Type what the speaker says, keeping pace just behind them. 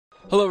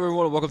Hello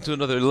everyone and welcome to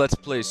another Let's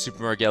Play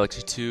Super Mario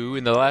Galaxy 2.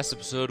 In the last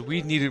episode,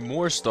 we needed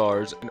more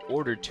stars in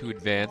order to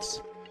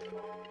advance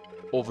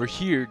over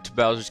here to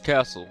Bowser's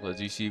Castle. As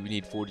you see, we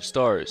need 40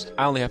 stars.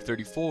 I only have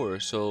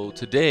 34, so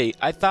today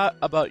I thought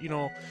about,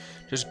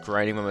 just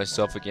grinding by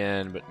myself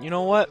again. But you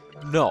know what?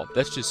 No,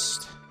 that's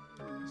just...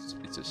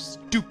 it's a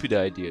stupid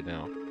idea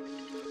now.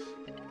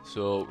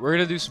 So we're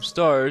going to do some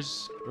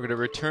stars. We're going to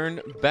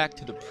return back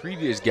to the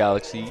previous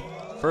galaxy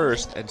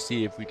first and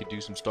see if we could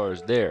do some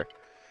stars there.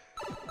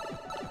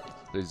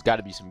 There's got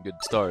to be some good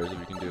stars that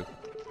we can do.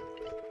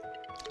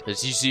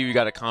 As you see, we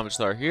got a Comet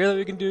Star here that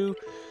we can do.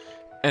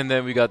 And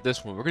then we got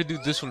this one. We're going to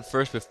do this one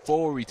first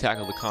before we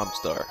tackle the Comet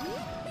Star.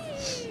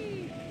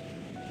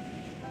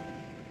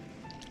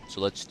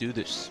 So let's do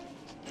this.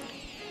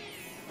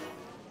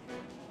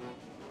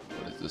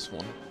 What is this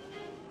one?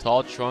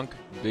 Tall trunk,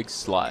 big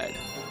slide.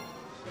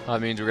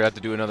 That means we're going to have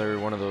to do another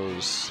one of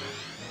those,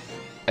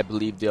 I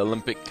believe, the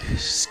Olympic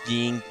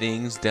skiing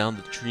things down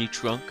the tree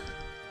trunk.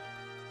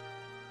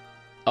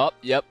 Oh,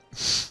 yep.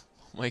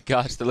 Oh my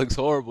gosh, that looks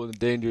horrible and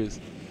dangerous.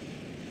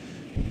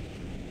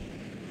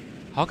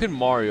 How can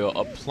Mario,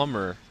 a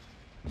plumber,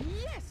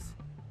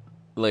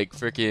 like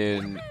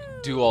frickin'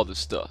 do all this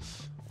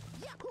stuff?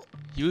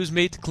 He was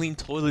made to clean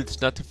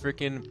toilets, not to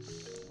frickin'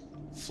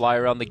 fly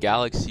around the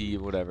galaxy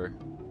or whatever.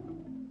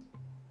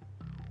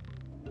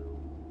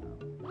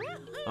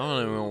 I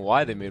don't even know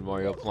why they made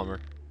Mario a plumber.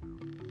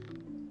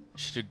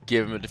 Should have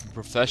given him a different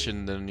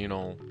profession than,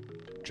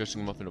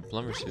 dressing him up in a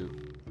plumber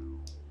suit.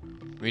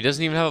 I mean, he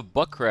doesn't even have a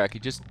butt crack. He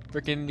just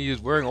freaking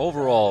he's wearing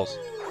overalls.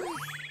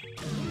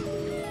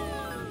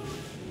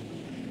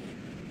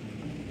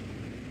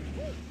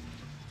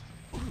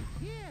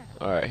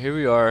 Alright, here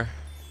we are.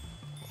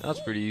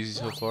 That's pretty easy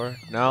so far.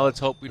 Now let's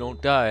hope we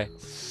don't die.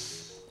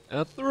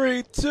 And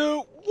 3, 2,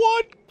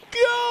 1,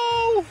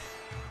 go!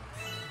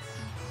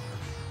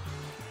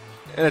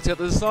 And let's get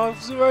the song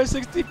from Super Mario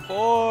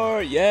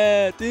 64.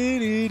 Yeah, doo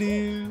doo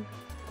doo.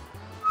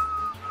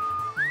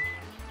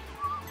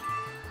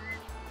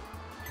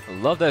 I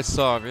love that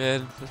song,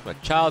 man. That's my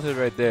childhood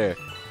right there.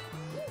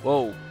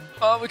 Whoa.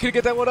 Oh, we couldn't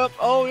get that one up.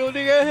 Oh, we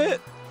only got hit.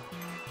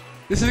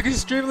 This is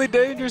extremely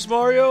dangerous,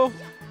 Mario.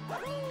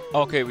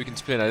 Okay, we can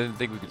spin. I didn't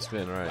think we could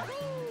spin. Alright.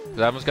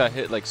 I almost got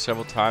hit like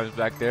several times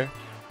back there.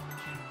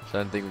 So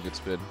I didn't think we could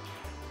spin.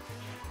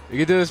 We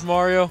can do this,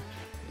 Mario.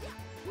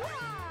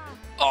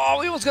 Oh,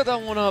 we almost got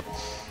that one up.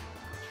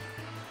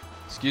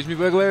 Excuse me,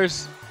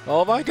 Wigglers.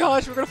 Oh my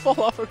gosh, we're gonna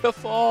fall off. We're gonna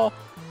fall.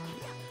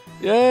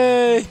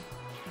 Yay.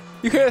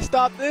 You can't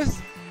stop this.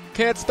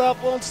 Can't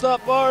stop, won't stop,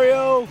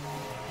 Mario.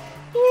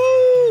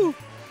 Woo!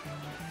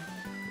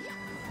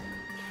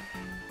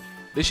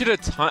 They should have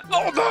timed.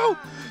 Oh no!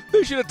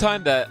 They should have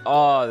timed that.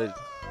 Oh,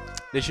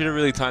 they should have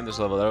really timed this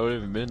level. That would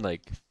have been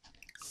like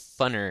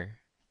funner.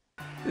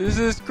 This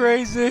is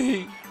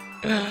crazy.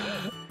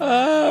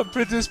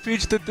 Princess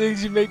Peach, the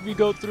things you make me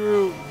go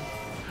through.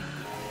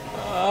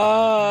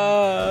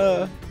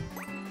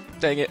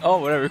 Dang it. Oh,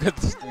 whatever. We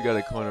got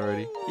a coin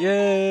already.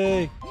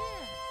 Yay!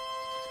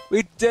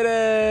 We did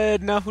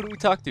it! Now who do we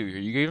talk to?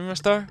 You gave him a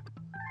star?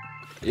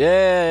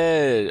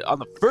 Yeah! On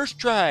the first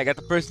try, I got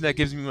the person that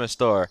gives me my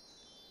star.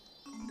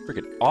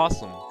 Freaking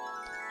awesome.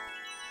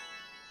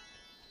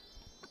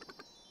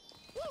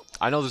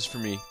 I know this is for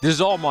me. This is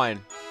all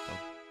mine. Oh.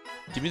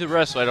 Give me the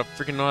rest so I don't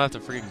have to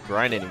freaking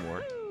grind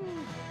anymore.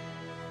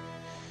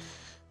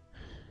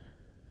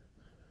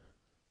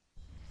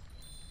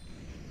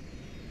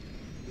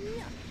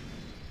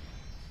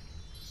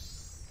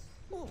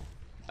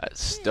 At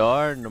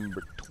star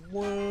number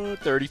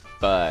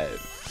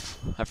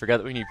 35. I forgot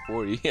that we need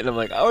 40, and I'm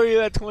like, oh, are you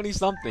at 20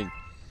 something?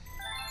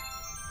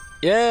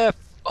 Yeah,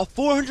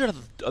 400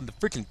 on the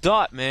freaking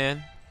dot,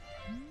 man.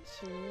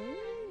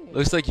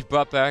 Looks like you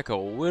brought back a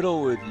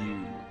widow with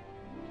you.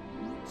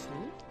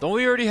 Don't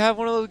we already have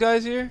one of those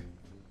guys here?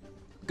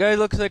 The guy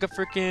looks like a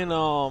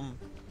freaking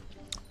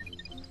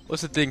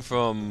what's the thing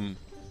from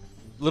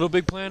Little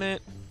Big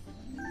Planet?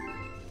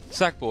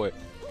 Sackboy.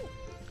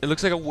 It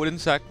looks like a wooden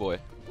Sackboy.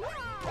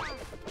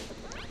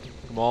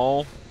 Come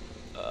on.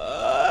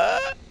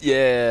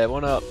 Yeah,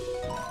 one up.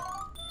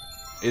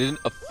 It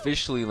didn't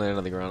officially land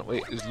on the ground.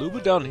 Wait, is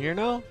Luba down here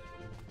now?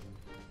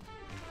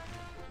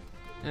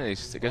 Yeah, I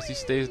guess he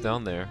stays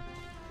down there.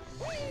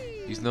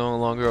 He's no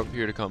longer up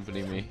here to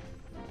accompany me.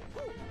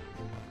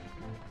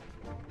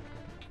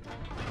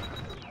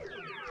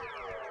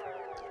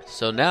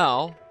 So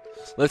now,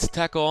 let's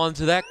tackle on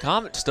to that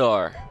Comet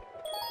Star.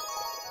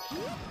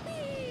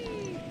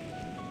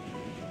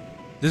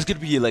 This is gonna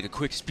be like a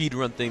quick speed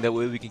run thing. That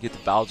way we can get to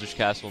Bowser's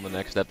Castle in the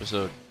next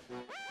episode.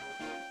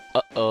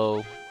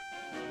 Uh-oh.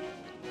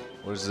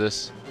 What is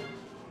this?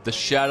 The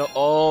Shadow...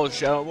 Oh,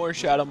 more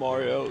Shadow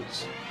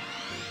Marios.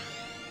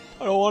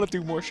 I don't want to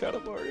do more Shadow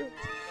Mario.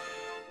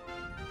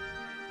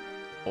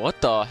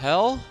 What the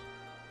hell?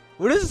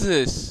 What is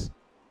this?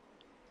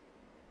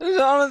 I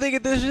don't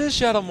think this is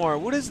Shadow Mario.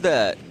 What is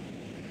that?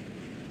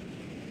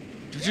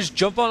 Did you just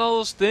jump on all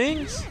those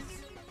things?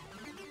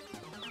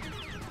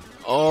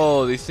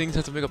 Oh, these things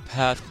have to make a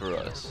path for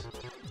us.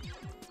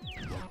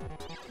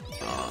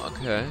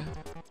 Okay.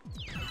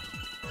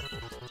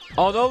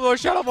 Oh, no more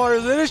Shadow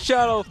Martyrs. It is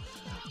Shadow.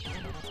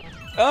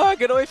 Ah,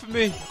 get away from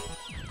me.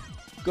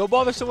 Go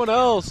bother someone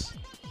else.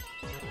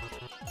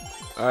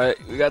 Alright,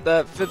 we got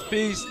that 5th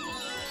piece.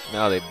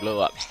 Now they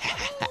blow up.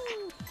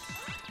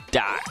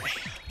 Die.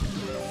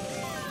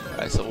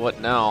 Alright, so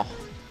what now?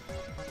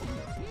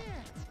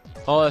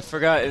 Oh, I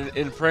forgot.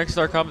 In Prank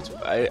Star comments,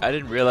 I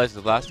didn't realize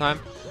it last time,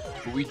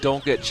 but we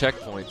don't get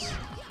checkpoints.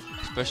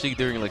 Especially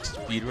during like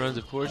speed runs,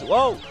 of course.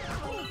 Whoa!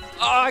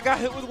 Oh, I got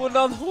hit with one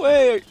down the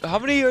way. How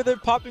many are there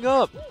popping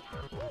up?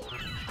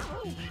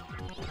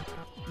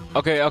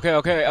 Okay.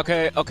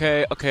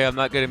 I'm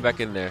not getting back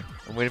in there.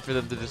 I'm waiting for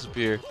them to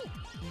disappear.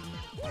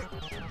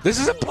 This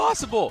is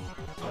impossible!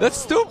 That's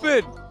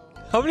stupid!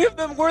 How many of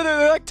them were there?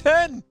 There are like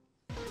 10!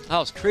 That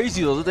was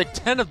crazy though. There's like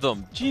 10 of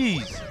them.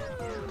 Jeez.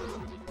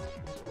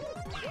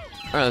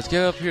 Alright, let's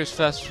get up here as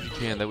fast as we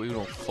can. That way we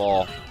don't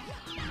fall.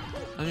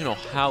 I don't even know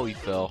how we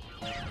fell.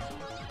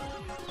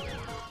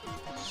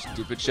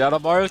 Stupid Shadow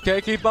Marios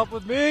can't keep up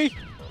with me!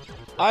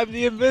 I'm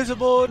the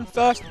invisible and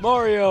fast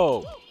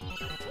Mario!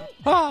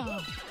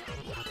 Ha!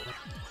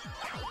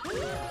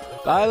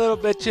 Bye, little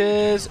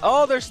bitches!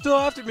 Oh, they're still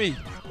after me!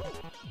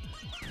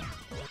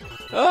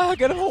 Ah,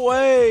 get them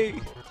away!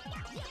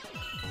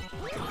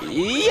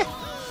 Yeah.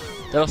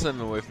 That'll send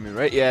them away from me,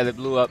 right? Yeah, they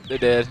blew up. They're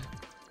dead.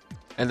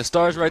 And the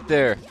star's right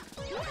there.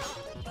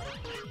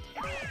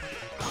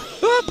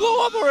 Ah,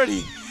 blow up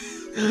already!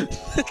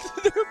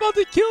 They're about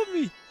to kill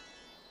me!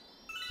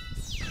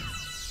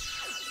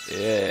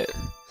 Yeah.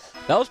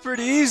 That was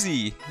pretty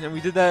easy. And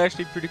we did that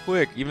actually pretty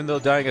quick, even though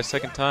dying a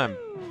second time.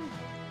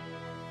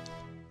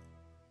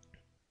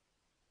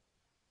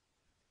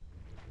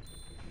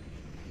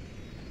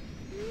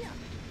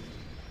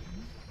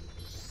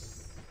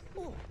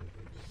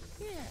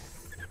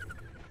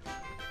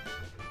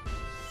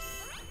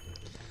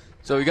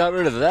 So we got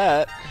rid of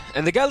that,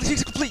 and the galaxy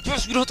is complete.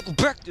 Yes, we don't have to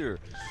go back there.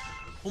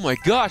 Oh my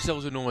gosh, that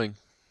was annoying.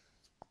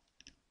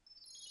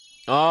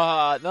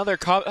 Another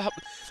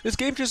this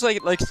game just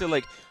likes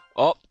to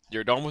oh,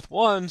 you're done with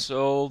one,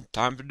 so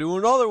time to do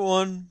another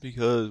one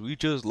because we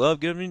just love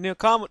giving you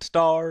Comet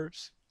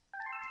Stars.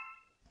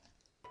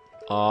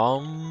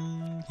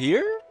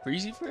 Here?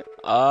 Easy for it?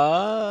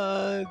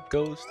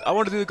 Ghost. I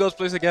want to do the Ghost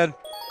Place again.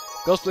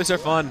 Ghost Place are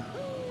fun.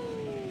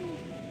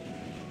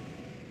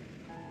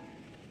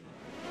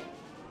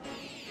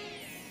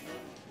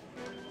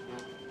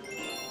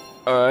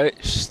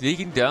 Alright,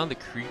 sneaking down the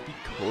creepy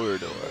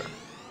corridor.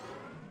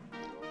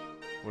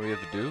 What do we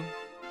have to do?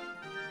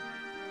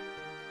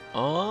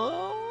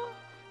 I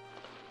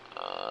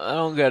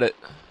don't get it.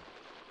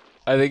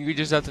 I think we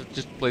just have to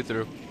play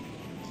through.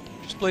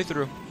 Just play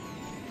through.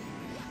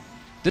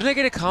 Didn't I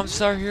get a Comet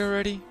Star here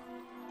already?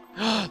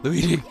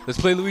 Luigi!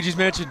 Let's play Luigi's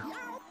Mansion!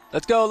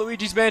 Let's go,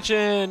 Luigi's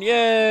Mansion!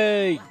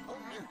 Yay!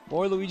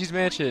 More Luigi's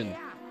Mansion!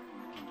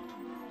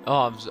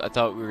 Oh, I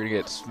thought we were gonna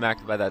get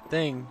smacked by that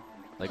thing.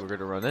 Like we're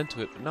gonna run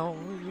into it, but no,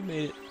 we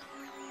made it.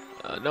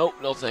 Nope,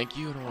 no thank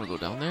you. I don't want to go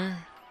down there.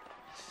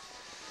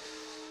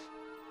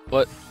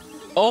 But,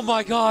 oh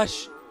my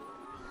gosh!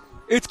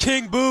 It's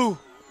King Boo!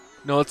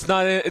 No, it's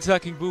not. It's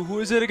not King Boo. Who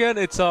is it again?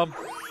 It's that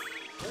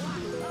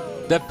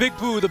big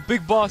Boo, the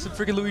big boss in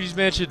freaking Luigi's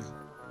Mansion.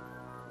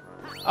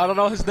 I don't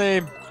know his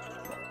name.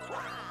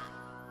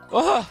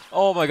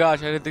 Oh my gosh!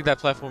 I didn't think that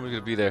platform was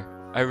gonna be there.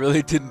 I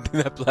really didn't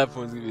think that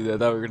platform was gonna be there. I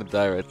thought we were gonna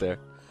die right there.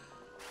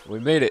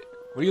 We made it.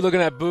 What are you looking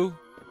at, Boo?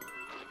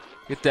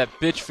 Get that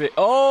bitch face.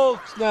 Oh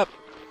snap!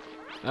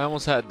 I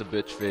almost had the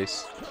bitch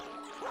face.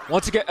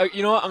 Once again,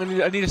 you know what?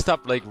 I need to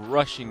stop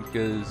rushing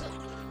because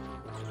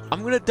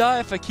I'm gonna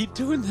die if I keep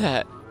doing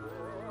that.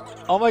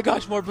 Oh my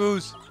gosh, more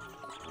Boos!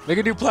 Make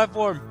a new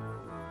platform.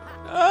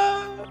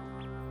 Ah!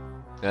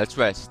 That's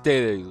right.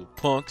 Stay there, you little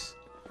punks.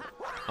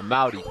 I'm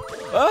outie.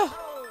 Ah!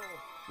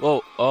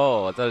 Whoa!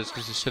 Oh, I thought it was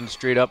just send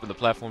straight up and the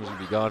platform's gonna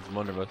be gone from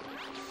under us.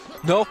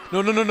 No!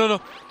 No! No! No! No!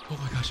 No! Oh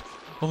my gosh!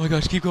 Oh my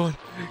gosh! Keep going!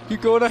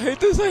 Keep going! I hate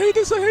this! I hate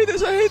this! I hate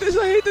this! I hate this!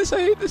 I hate this!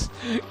 I hate this!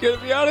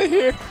 Get me out of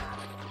here!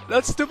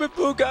 That stupid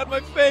Boo got in my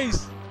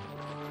face!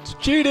 It's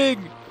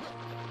cheating!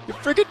 You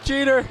freaking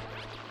cheater!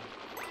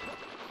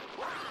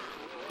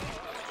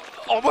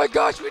 Oh my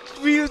gosh!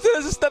 We used it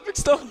as a stepping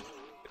stone!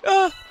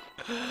 Ah!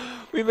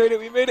 We made it!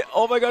 We made it!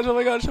 Oh my gosh! Oh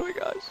my gosh! Oh my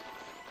gosh!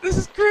 This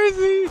is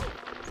crazy!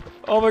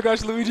 Oh my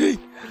gosh, Luigi!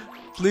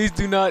 Please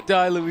do not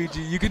die,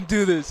 Luigi. You can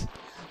do this.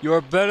 You are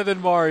better than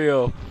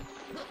Mario.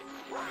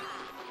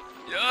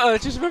 Yeah,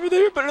 just remember that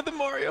you're better than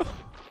Mario.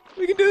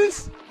 We can do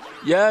this.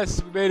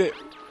 Yes, we made it.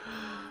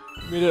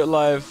 We made it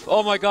alive.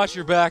 Oh my gosh,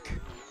 you're back.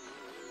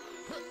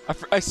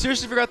 I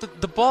seriously forgot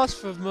the boss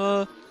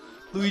from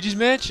Luigi's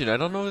Mansion. I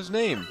don't know his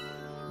name.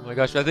 Oh my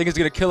gosh, I think it's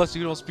gonna kill us if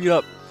we don't speed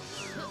up.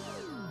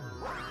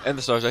 And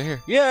the stars are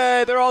here.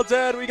 Yay, they're all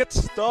dead. We got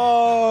the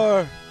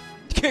star.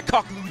 You can't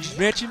cock Luigi's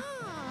Mansion.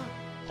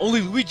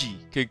 Only Luigi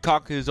can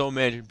cock his own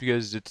mansion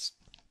because it's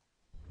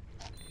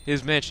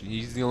his mansion.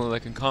 He's the only one that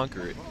can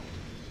conquer it.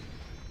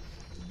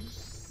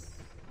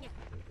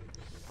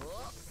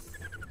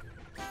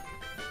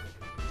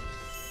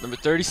 Number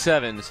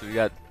 37. So we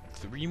got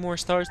 3 more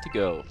stars to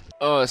go.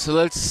 So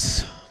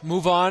let's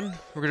move on.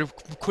 We're gonna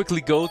quickly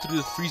go through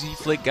the Freezy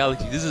Flake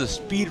Galaxy. This is a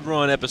speed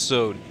run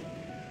episode.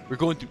 We're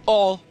going through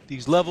all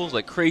these levels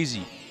like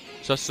crazy,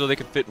 just so they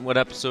can fit in one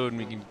episode, and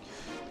we can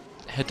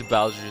head to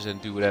Bowser's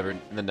and do whatever in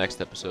the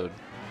next episode.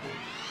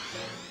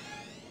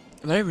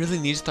 But I really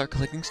need to start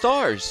collecting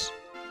stars.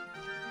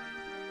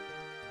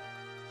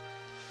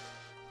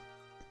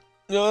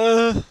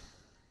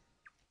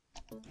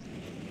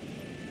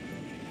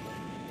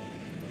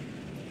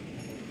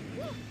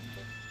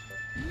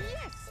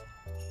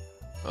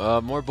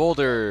 More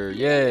boulder.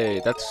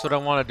 Yay, that's what I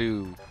want to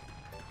do.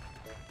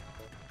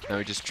 Now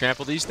we just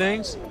trample these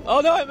things.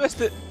 Oh no, I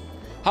missed it.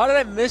 How did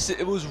I miss it?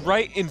 It was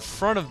right in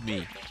front of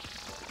me.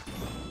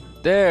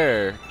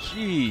 There.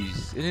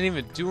 Jeez. It didn't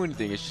even do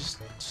anything. It's just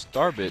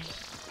star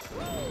bits.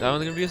 That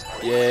one's gonna be a...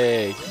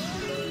 Yay.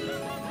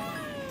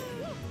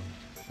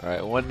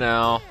 Alright, one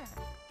now.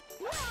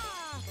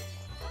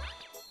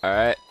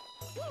 Alright.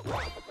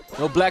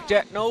 No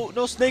blackjack.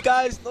 No snake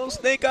eyes. No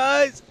snake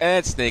eyes.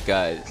 And snake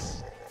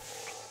eyes.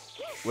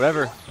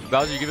 Whatever.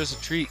 Bowser, you give us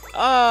a treat.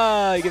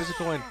 Ah, you give us a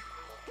coin.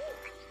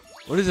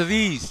 What is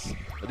these?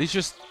 Are these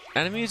just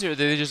enemies or are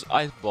they just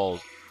ice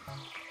balls?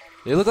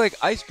 They look like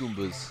ice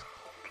Goombas.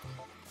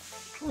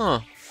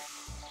 Huh.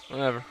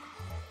 Whatever.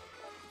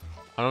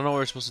 I don't know what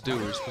we're supposed to do.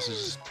 We're supposed to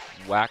just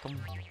whack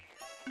them.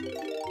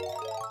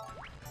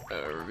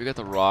 We got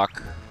the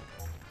rock.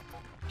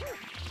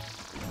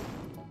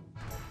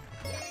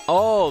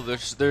 Oh,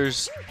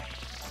 there's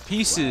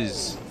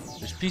pieces.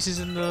 There's pieces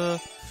in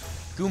the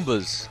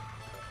Goombas.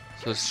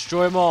 So let's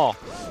destroy them all.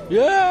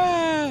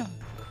 Yeah!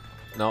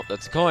 Nope,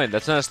 that's a coin.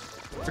 That's not a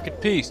freaking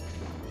piece.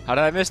 How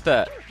did I miss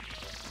that?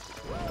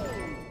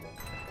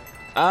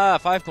 Ah,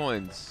 5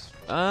 coins.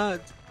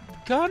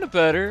 Kind of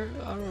better.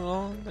 I don't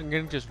know. I'm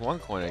getting just 1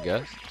 coin, I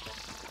guess.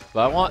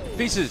 But I want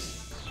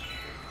pieces.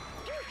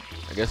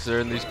 I guess they're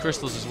in these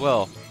crystals as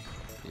well.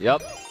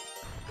 Yep.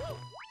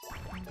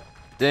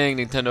 Dang,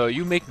 Nintendo,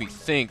 you make me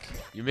think.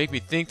 You make me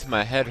think till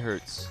my head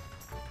hurts.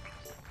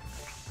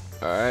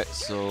 Alright,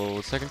 so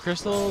second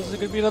crystal. Is there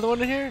gonna be another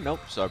one in here?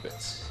 Nope, star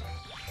bits.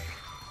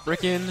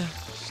 Frickin'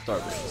 star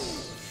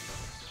bits.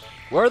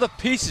 Where are the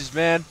pieces,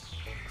 man?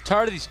 I'm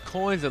tired of these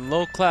coins and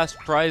low-class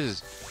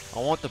prizes. I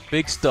want the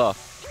big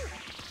stuff.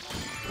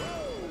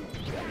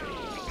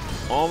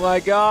 Oh my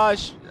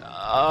gosh!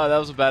 That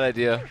was a bad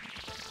idea.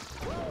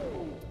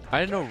 I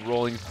didn't know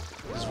rolling...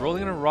 Does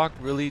rolling in a rock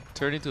really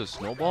turn into a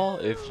snowball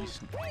if you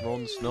roll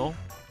in the snow?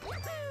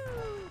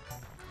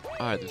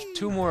 Alright, there's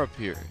 2 more up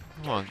here.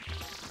 Come on.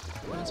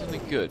 Find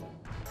something good.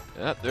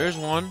 Yep, there's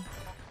one.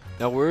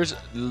 Now where's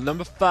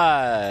number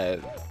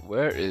 5?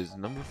 Where is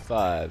number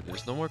 5?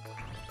 There's no more...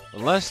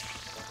 Unless...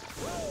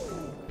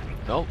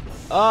 Nope.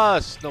 Ah,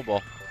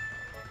 snowball.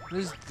 What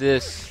is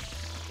this?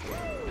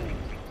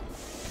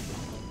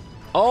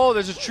 Oh,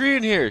 there's a tree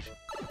in here.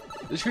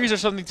 The trees are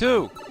something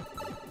too.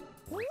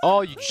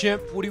 Oh, you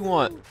chimp. What do you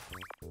want?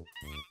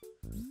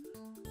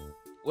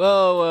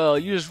 Well,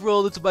 you just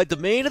rolled into my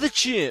domain of the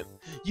chimp.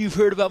 You've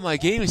heard about my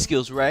gaming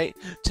skills, right?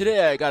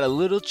 Today I got a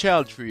little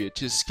challenge for you.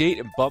 To skate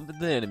and bump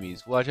into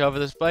enemies. Watch out for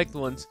the spiked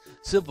ones.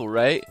 Simple,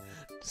 right?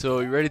 So,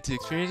 you ready to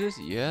experience this?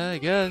 Yeah, I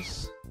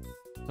guess.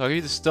 I'll give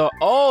you the star.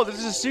 Oh, this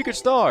is a secret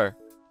star.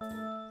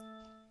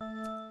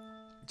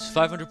 It's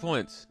 500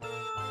 points.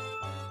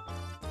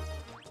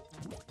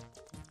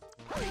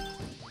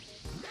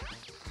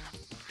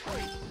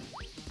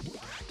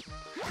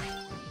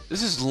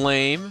 This is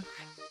lame.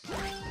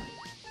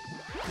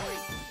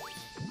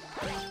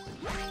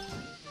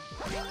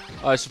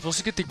 Oh, I'm supposed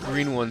to get the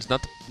green ones,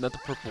 not the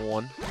purple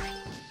one.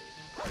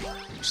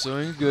 So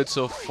doing good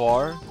so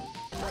far.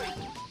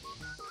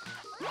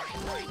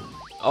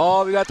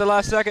 Oh, we got the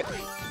last second.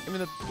 Give me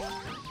the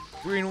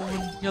green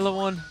one, yellow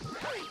one.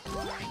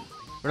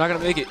 We're not gonna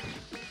make it.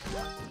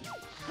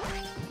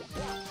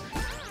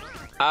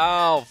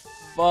 Ow,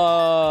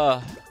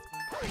 fuck.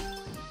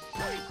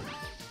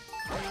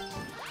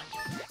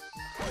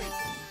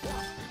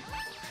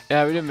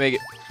 Yeah, we didn't make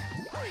it.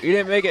 We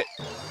didn't make it.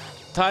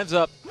 Time's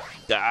up.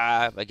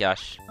 Ah, my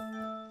gosh.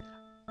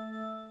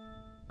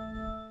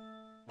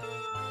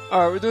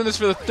 Alright, we're doing this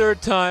for the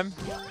 3rd time.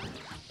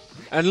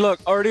 And look,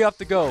 already off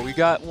the go. We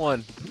got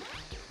 1.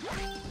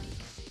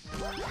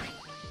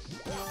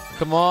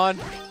 Come on.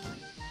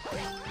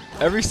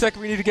 Every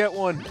second we need to get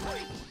 1.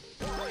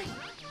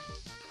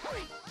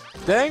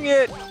 Dang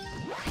it!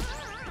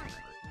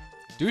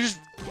 Do we just...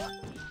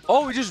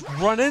 Oh, we just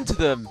run into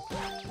them.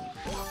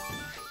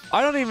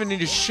 I don't even need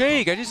to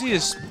shake. I just need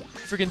to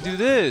freaking do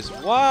this.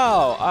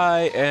 Wow,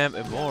 I am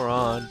a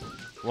moron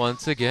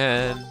once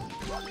again.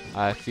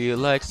 I feel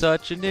like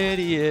such an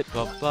idiot.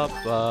 Ba, ba,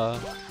 ba.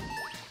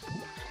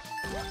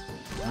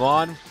 Come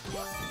on.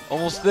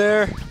 Almost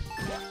there.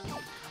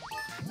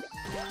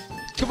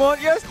 Come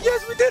on. Yes,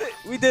 yes, we did it.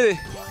 We did it.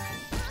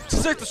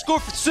 Set the score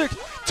for 6.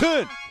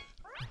 10.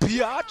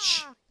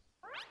 Biatch.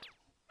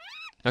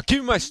 Now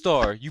give me my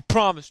star. You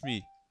promised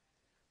me.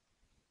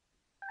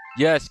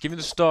 Yes, give me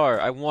the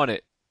star. I want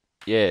it.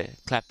 Yeah,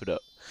 clap it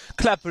up.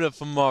 Clap it up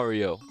for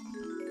Mario.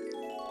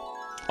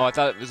 Oh, I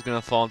thought it was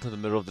gonna fall into the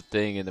middle of the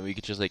thing, and then we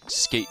could just like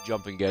skate,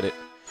 jump, and get it.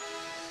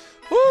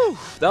 Woo!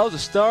 That was a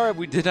star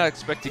we did not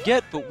expect to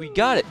get, but we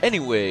got it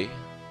anyway.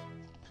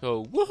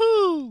 So,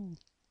 woohoo!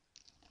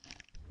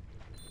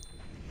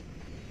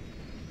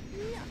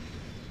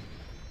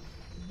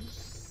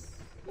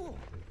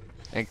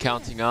 And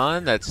counting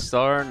on, that's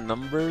star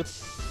number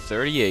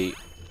 38.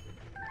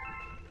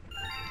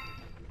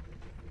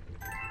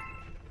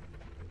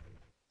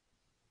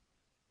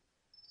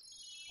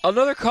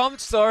 Another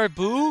Comet Star,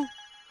 boo!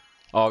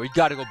 Oh, we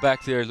gotta go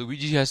back there.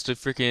 Luigi has to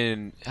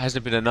freaking...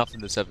 hasn't been enough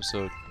in this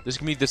episode. This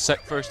can be the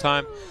first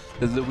time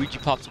that Luigi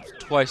pops up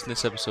twice in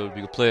this episode.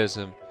 We can play as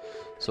him.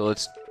 So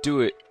let's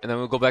do it. And then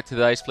we'll go back to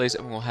the ice place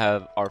and we'll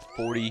have our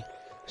 40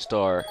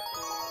 star.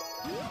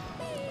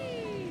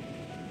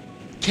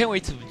 Can't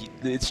wait till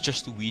it's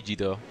just Luigi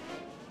though.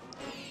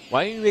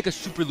 Why didn't you make a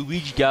Super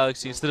Luigi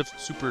Galaxy instead of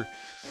Super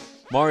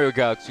Mario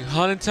Galaxy?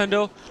 Huh,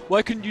 Nintendo?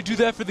 Why couldn't you do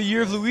that for the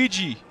year of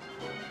Luigi?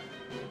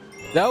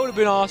 That would have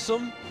been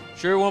awesome.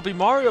 Sure, it won't be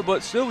Mario,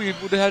 but still, we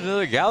would have had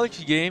another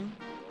Galaxy game.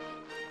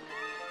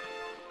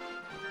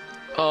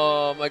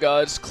 Oh my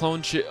god, it's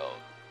clone shit.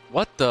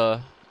 What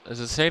the? Is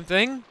it the same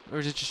thing? Or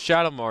is it just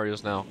Shadow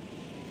Marios now?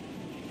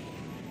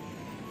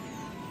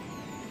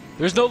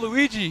 There's no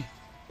Luigi!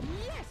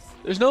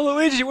 There's no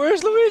Luigi!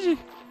 Where's Luigi?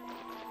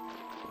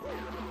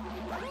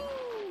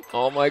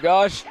 Oh my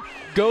gosh!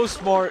 Go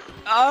smart!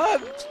 Ah,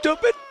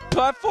 stupid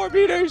platform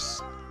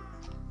eaters!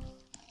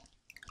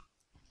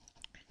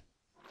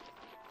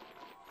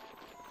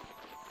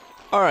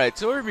 Alright,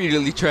 so we're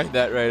immediately trying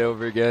that right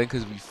over again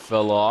because we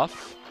fell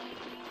off.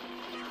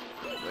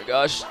 Oh my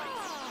gosh.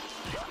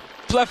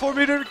 Platform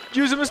eater!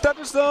 Use him as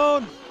stepping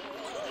stone!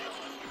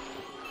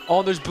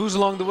 Oh, there's booze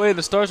along the way and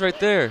the star's right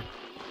there.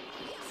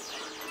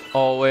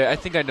 Oh wait, I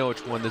think I know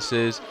which one this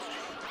is.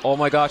 Oh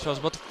my gosh, I was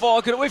about to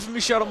fall. Get away from me,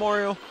 Shadow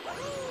Mario.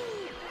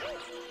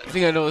 I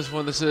think I know which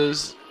one this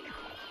is.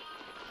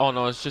 Oh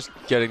no, it's just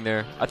getting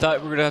there. I thought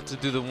we were gonna have to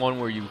do the one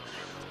where you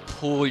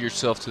pull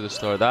yourself to the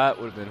star. That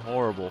would have been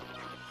horrible.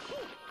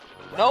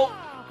 Nope,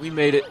 we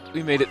made it.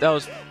 We made it. That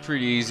was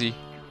pretty easy.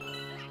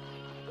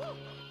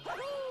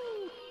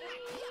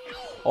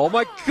 Oh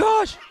my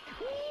gosh!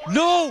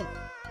 No!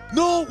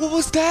 No, what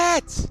was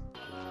that?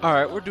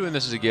 Alright, we're doing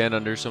this again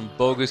under some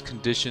bogus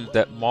conditions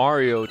that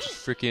Mario just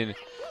freaking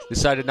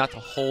decided not to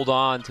hold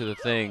on to the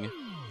thing.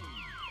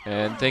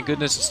 And thank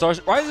goodness the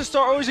stars. Why is the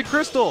star always in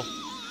crystal?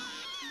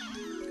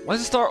 Why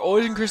is the star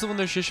always in crystal when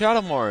there's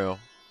Shadow Mario?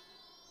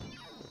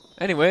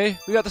 Anyway,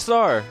 we got the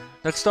star.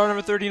 That's star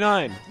number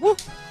 39. Woo!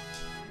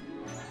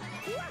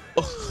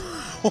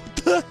 Oh, what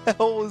the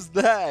hell was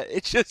that?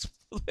 It just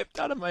flipped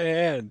out of my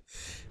hand.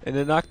 And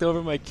it knocked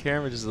over my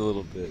camera just a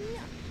little bit.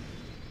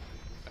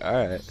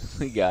 Alright,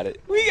 we got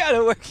it. We got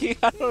it working.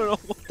 I don't know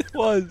what it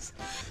was.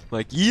 I'm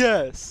like,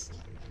 yes!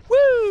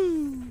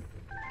 Woo!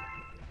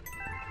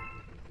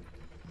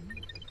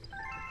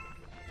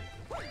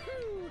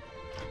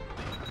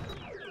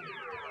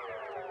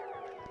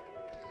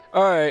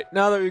 Alright,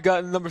 now that we've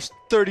gotten number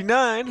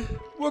 39,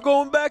 we're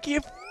going back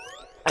here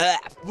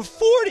with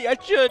 40. I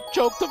should have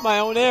choked up my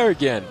own air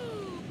again.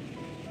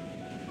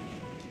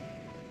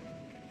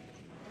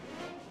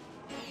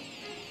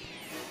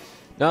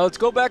 Now let's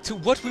go back to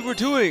what we were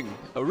doing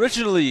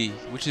originally,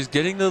 which is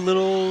getting the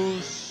little,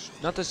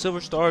 not the silver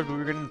stars, but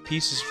we're getting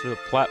pieces for the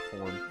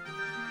platform.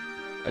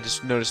 I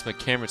just noticed my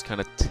camera's kind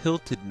of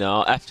tilted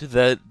now after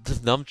the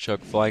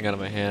nunchuck flying out of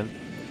my hand.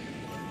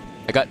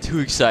 I got too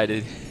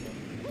excited.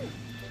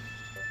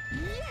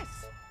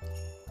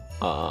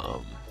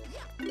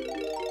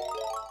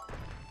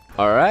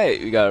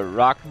 Alright, we got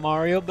Rock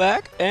Mario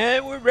back,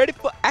 and we're ready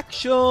for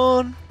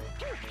action!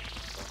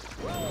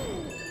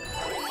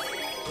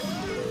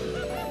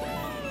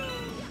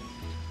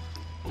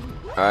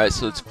 Alright,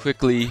 so let's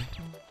quickly...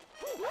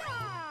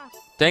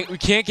 we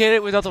can't get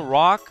it without the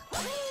rock?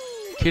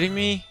 Kidding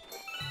me?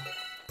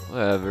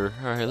 Whatever.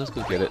 Alright, let's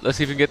go get it. Let's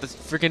see if we can get this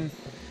freaking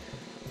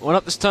one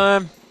up this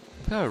time.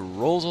 God, it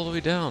rolls all the way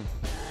down.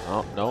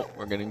 Oh, no,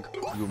 we're getting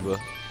Goomba.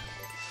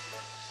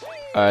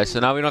 Alright, so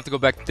now we don't have to go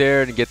back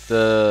there and get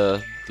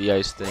the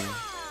ice thing.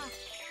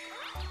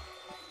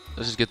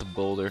 Let's just get the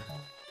boulder.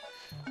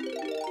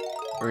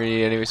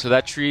 Anyway, so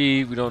that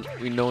tree we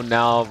know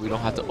now we don't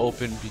have to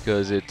open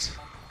because it's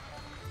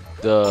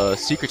the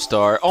secret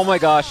star. Oh my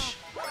gosh!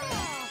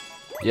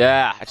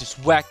 Yeah, I just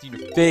whacked you in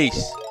your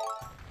face.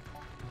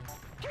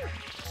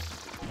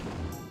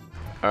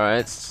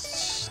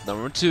 Alright,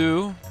 number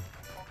 2.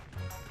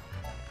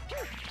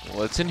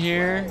 What's in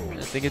here?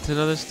 I think it's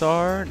another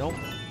star. Nope.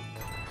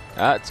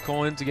 Ah, it's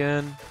coins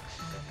again.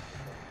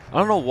 I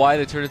don't know why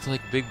they turn into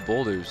like big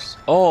boulders.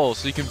 Oh,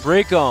 so you can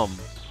break them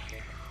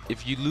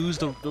if you lose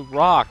the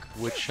rock,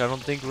 which I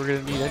don't think we're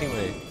gonna need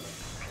anyway.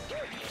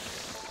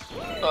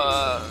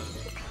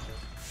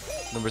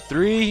 Number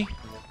 3.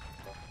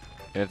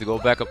 I have to go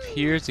back up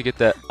here to get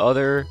that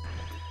other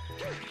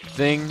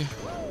thing.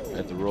 I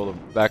have to roll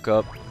it back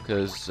up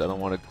because I don't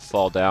want to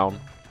fall down.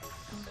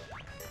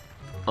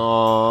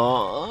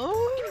 Alright,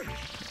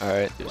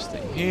 this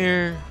thing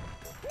here.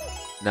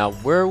 Now,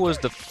 where was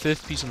the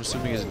 5th piece? I'm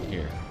assuming isn't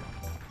here.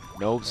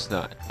 No, it's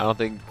not. I don't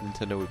think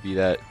Nintendo would be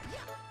that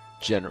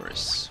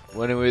generous.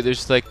 Well, anyway,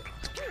 there's like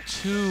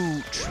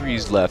 2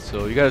 trees left,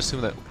 so you gotta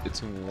assume that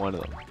it's in one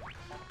of them.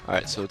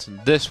 Alright, so it's in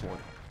this one.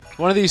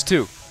 One of these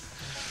 2.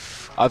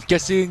 I'm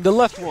guessing the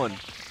left one.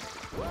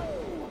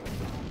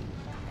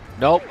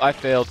 Nope, I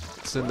failed.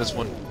 It's in this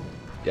one.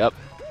 Yep.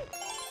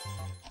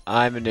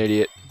 I'm an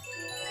idiot.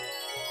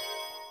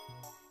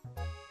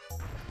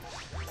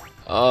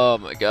 Oh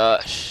my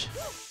gosh.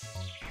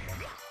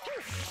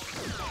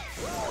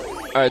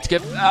 Alright, let's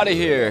get out of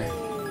here.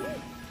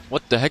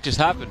 What the heck just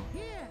happened?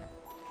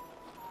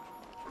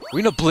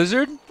 We in a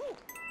blizzard?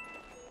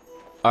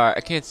 Alright,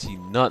 I can't see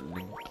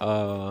nothing. Where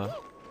are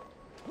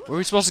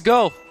we supposed to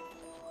go?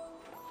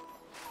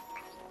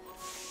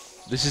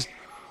 This is...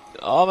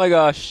 Oh my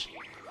gosh.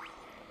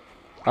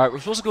 Alright, we're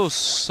supposed to go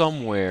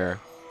somewhere.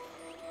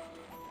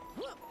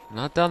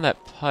 Not down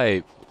that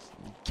pipe,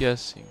 I'm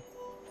guessing.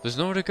 There's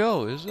nowhere to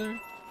go, is there?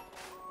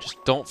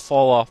 Just don't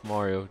fall off,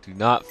 Mario. Do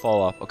not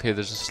fall off. Okay,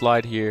 there's a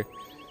slide here.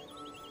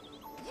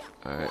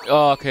 Alright.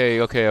 Oh,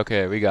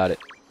 okay, we got it.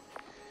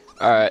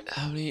 Alright,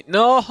 how many...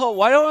 No!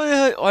 Why do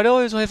I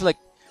always have, like,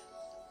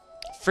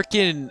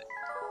 freaking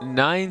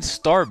 9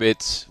 star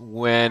bits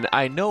when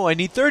I know I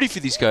need 30 for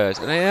these guys,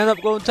 and I end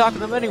up going talking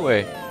to them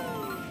anyway.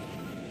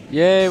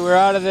 Yay, we're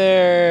out of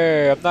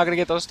there! I'm not gonna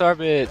get those star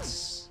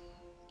bits.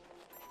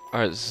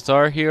 Alright, there's a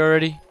star here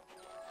already.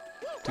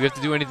 Do we have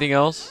to do anything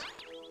else?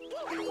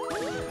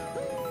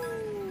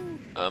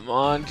 Come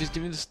on, just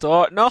give me the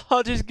star. No,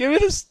 just give me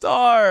the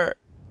star!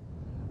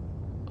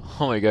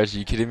 Oh my gosh, are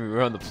you kidding me?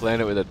 We're on the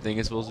planet where that thing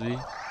is supposed to be.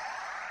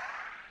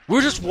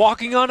 We're just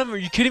walking on him? Are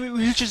you kidding me?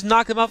 We just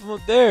knocked him out from up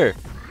there.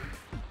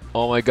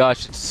 Oh my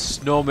gosh, it's a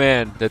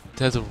snowman that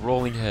has a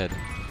rolling head.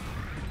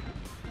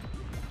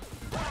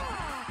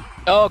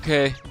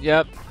 Okay,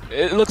 yep.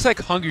 It looks like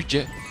Hungry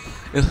Jack.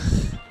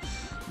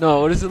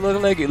 No, what does it look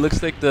like? It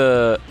looks like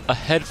a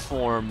head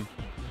form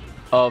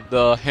of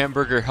the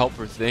hamburger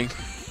helper thing.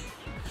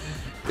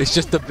 It's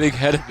just the big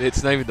head of it.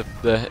 It's not even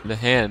the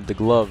hand, the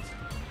glove.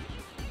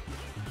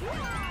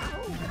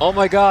 Oh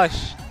my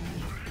gosh!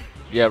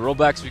 Yeah, roll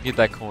back so we get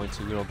that coin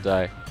so we don't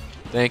die.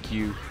 Thank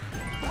you,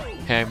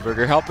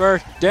 hamburger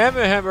helper. Damn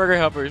it, hamburger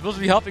helper! You're supposed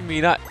to be helping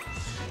me, not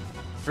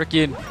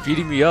freaking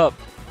beating me up.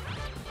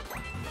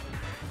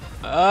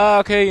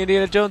 Okay,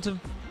 Indiana Jones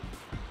him.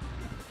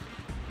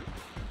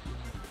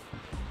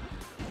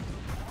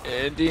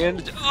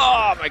 Indiana.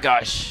 Oh my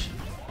gosh!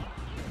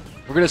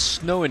 We're gonna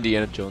snow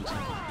Indiana Jones him.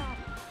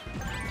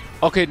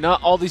 Okay,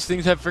 not all these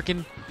things have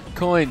freaking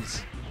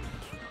coins.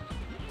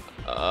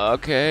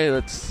 Okay,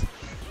 let's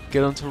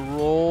get them to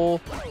roll.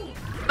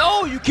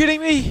 No, you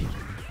kidding me?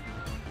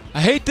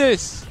 I hate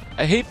this.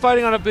 I hate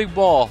fighting on a big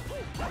ball.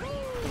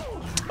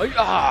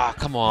 Oh,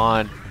 come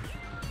on.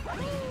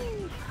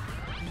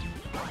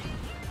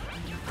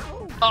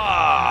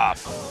 Ah,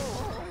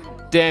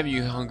 damn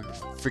you, hungry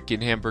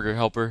freaking hamburger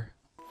helper.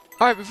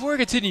 All right, before I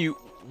continue,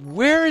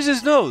 where is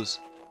his nose?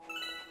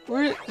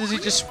 Where does he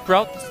just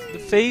sprout the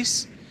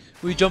face?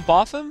 Will we jump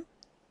off him?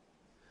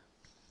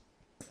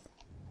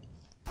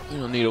 We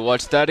don't need to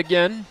watch that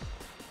again.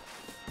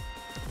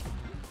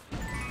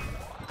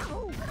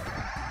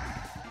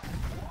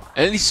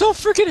 And he's so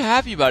freaking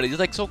happy about it. He's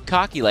like so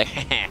cocky, like,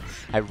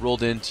 I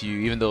rolled into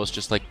you, even though it's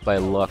just like by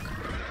luck.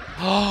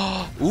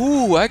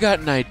 Ooh, I got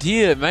an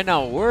idea. It might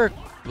not work,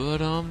 but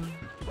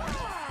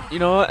you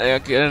know what? I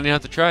don't even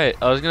have to try it.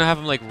 I was gonna have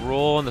him like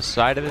roll on the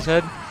side of his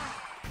head,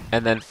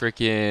 and then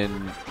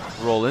freaking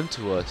roll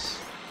into us.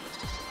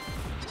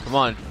 Come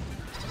on,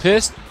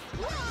 pissed?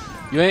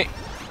 You ain't.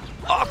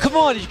 Oh, come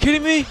on, are you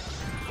kidding me?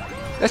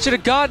 That should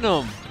have gotten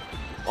him.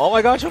 Oh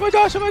my gosh, oh my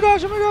gosh, oh my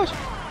gosh, oh my gosh.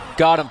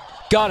 Got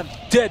him,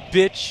 dead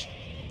bitch.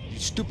 You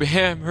stupid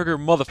hamburger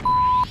motherfucker.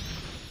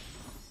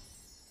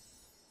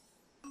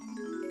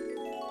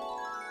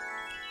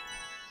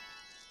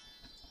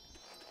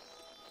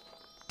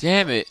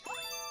 Damn it.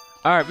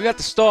 Alright, we got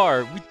the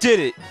star. We did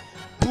it.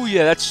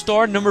 Booyah, that's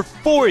star number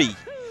 40.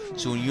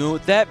 So you know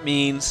what that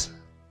means.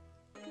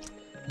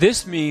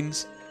 This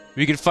means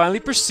we can finally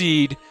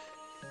proceed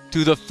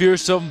to the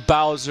fearsome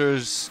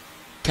Bowser's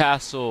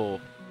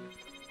castle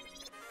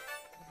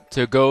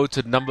to go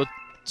to number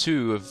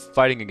 2 of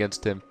fighting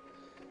against him.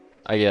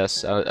 I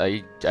guess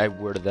I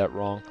worded that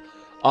wrong.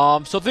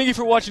 So thank you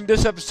for watching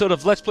this episode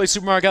of Let's Play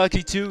Super Mario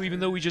Galaxy 2, even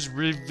though we just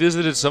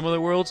revisited some of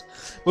the worlds.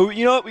 But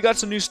you know what? We got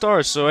some new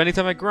stars, so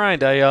anytime I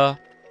grind, I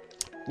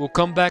will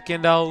come back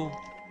and I'll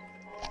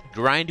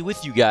grind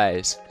with you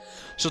guys.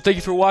 So thank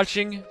you for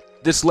watching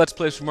this Let's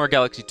Play Super Mario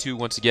Galaxy 2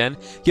 once again.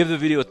 Give the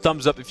video a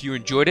thumbs up if you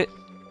enjoyed it.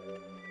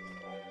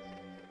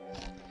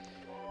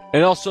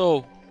 And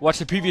also, watch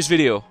the previous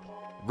video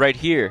right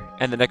here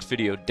and the next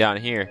video down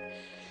here.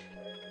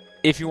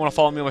 If you want to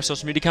follow me on my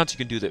social media accounts, you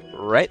can do that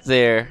right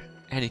there.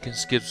 And you can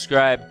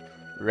subscribe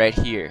right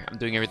here. I'm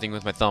doing everything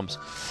with my thumbs.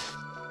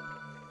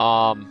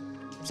 So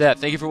yeah,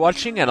 thank you for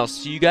watching, and I'll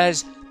see you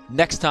guys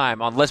next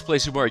time on Let's Play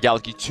Super Mario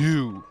Galaxy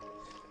 2.